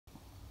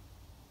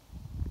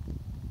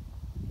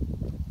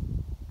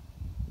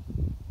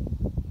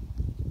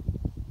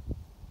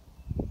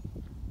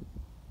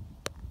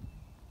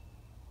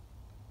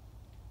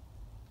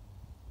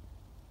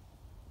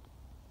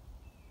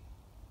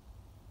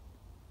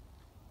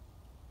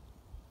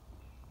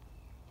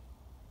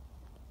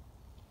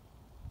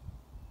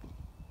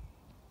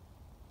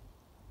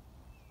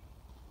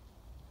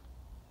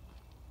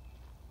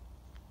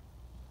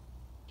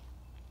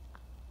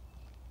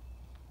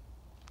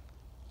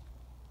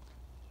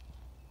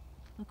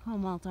Look how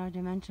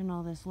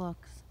multidimensional this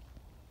looks.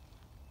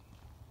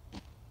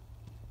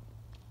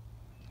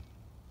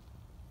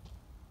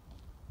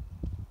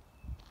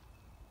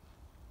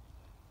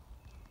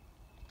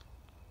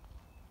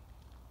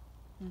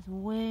 There's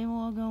way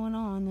more going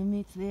on than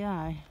meets the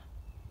eye.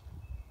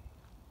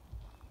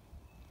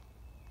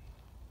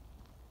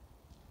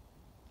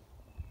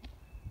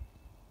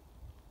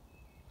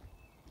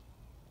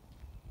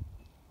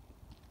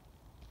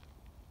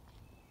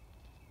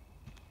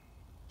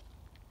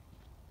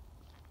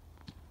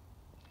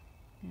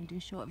 I'm gonna do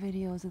short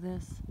videos of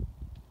this.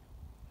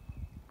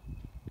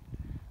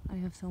 I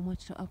have so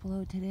much to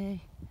upload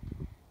today.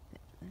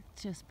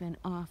 It's just been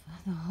off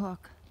the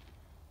hook.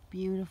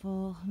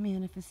 Beautiful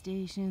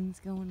manifestations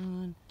going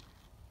on.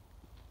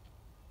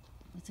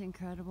 It's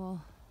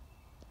incredible.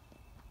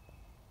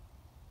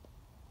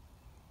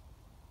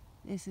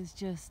 This is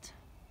just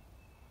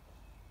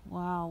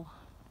wow.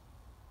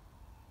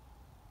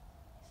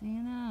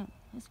 Seeing that?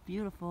 It's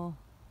beautiful.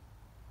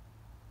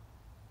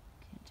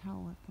 Can't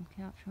tell if I'm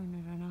capturing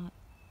it or not.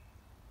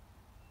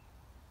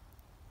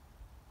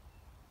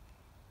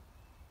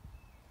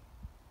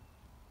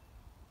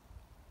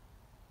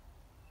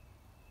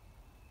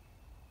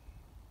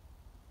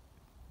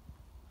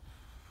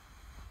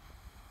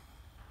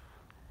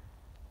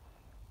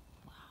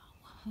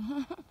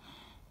 Wow.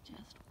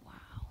 Just wow.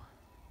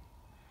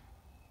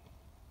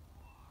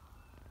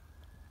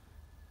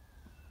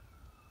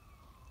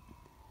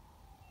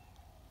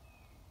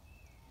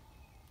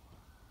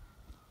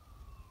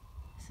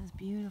 This is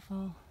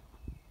beautiful.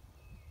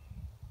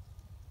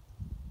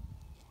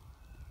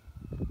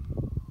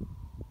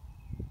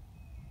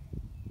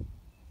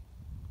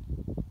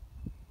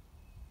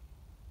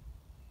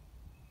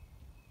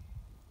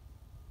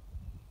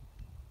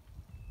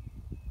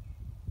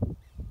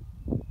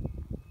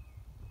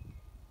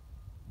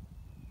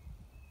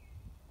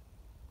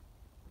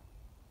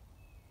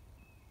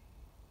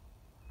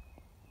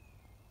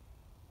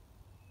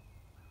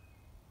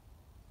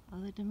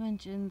 Other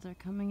dimensions are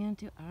coming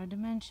into our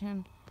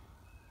dimension.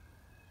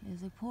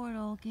 There's a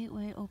portal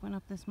gateway open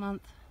up this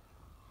month.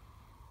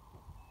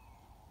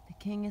 The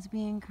king is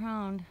being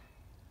crowned.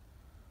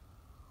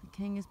 The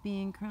king is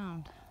being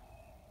crowned.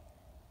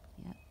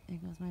 Yep, there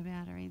goes my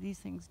battery. These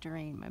things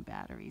drain my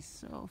batteries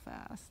so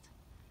fast.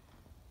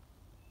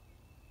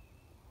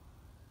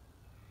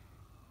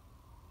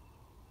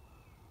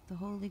 The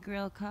Holy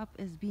Grail cup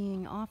is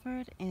being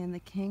offered and the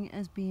king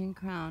is being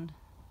crowned.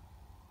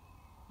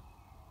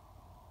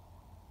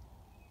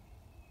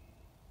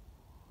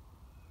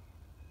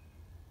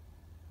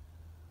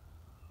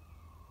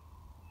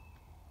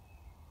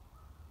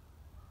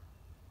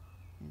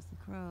 Here's the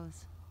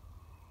crows.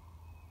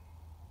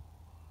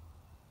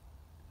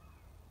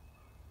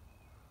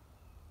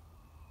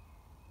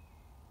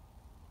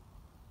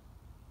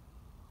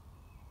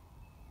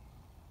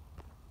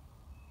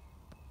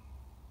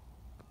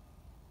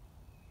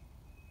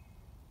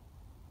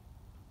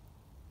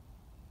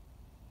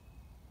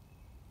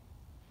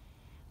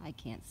 I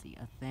can't see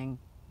a thing.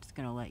 Just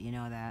gonna let you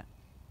know that.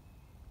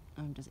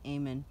 I'm just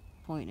aiming,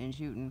 pointing, and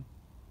shooting.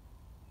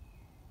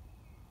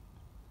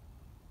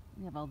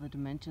 We have all the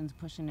dimensions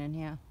pushing in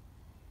here.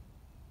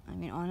 I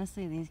mean,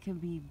 honestly, these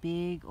could be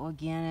big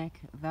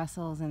organic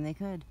vessels, and they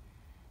could.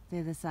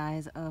 They're the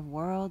size of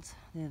worlds.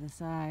 They're the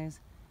size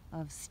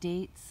of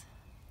states,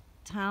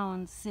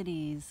 towns,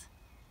 cities,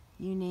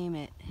 you name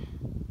it.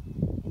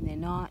 And they're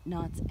not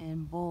nuts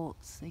and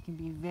bolts. They can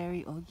be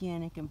very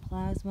organic and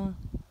plasma.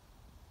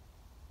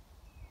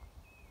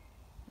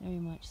 Very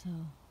much so.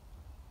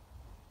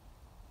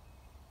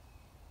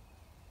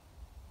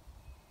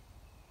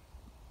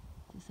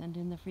 To send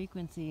in the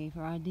frequency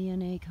for our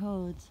DNA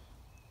codes.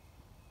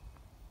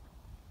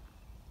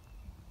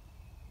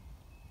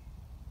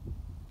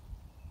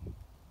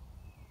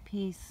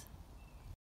 Peace.